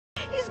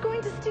He's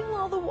going to steal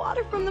all the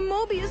water from the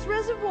Mobius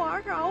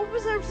Reservoir. I'll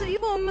preserve the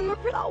woman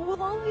with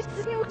all his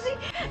snoozy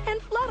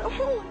and flood a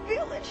whole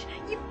village.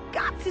 You've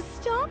got to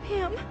stop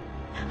him.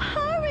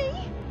 Hurry!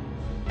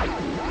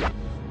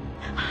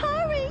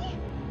 Hurry!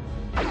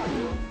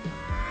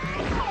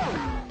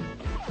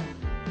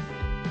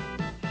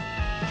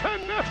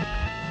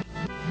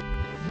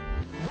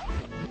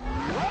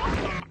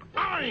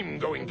 I'm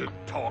going to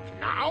talk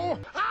now.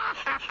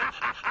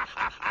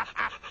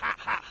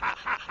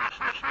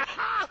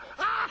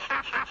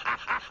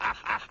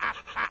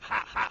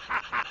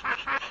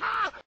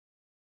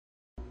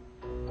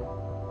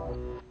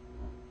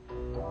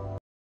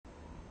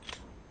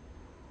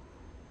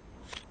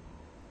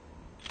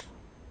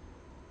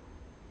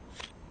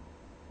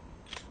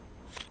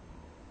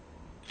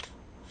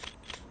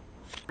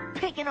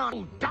 Picking on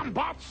You dumb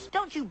bots!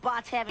 Don't you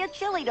bots have your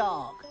chili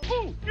dog?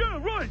 Oh, yeah,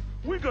 right.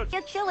 We got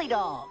Your chili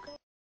dog.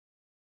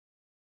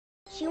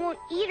 She won't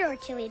eat her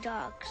chili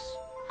dogs.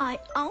 I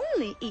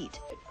only eat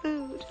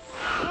food.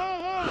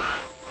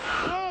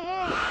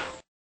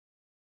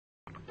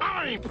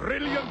 I'm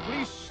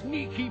brilliantly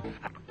sneaky.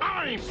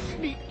 I'm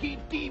sneaky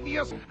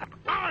devious.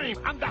 I'm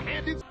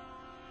underhanded.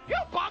 You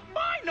bought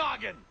my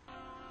noggin.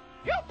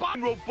 You bought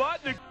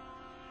Robotnik.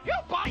 You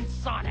bought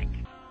Sonic.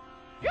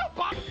 You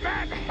bought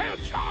Mad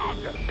Hedgehog.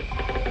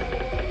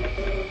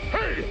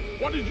 Hey,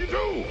 what did you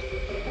do?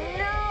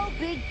 No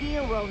big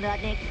deal,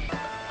 Ronutnik.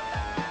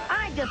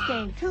 I just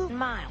came 2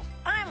 miles.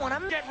 I want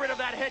to Get rid of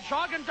that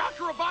hedgehog, and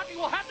Dr. Robotnik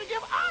will have to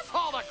give us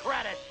all the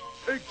credit.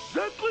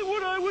 Exactly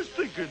what I was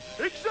thinking.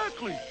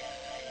 Exactly.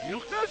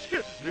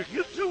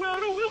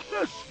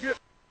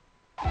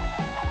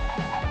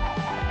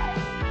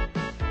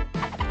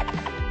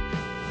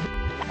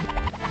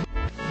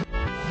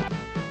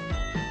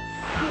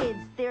 Kids,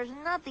 there's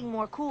nothing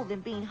more cool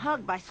than being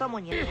hugged by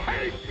someone you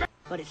know.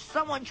 But if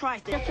someone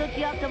tries to hook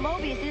you up to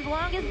Mobius'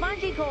 longest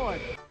bungee cord,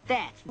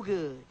 that's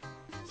good.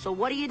 So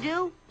what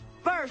do?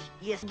 First,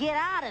 you get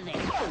out of there.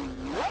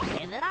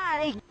 And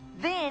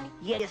then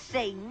you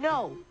say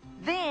no.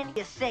 Then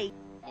you say...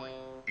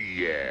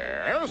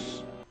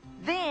 Yes?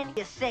 Then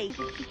you say,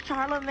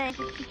 Charlemagne,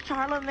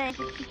 Charlemagne,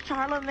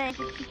 Charlemagne,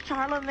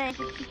 Charlemagne,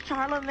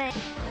 Charlemagne.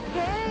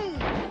 Hey!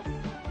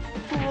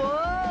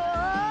 Whoa!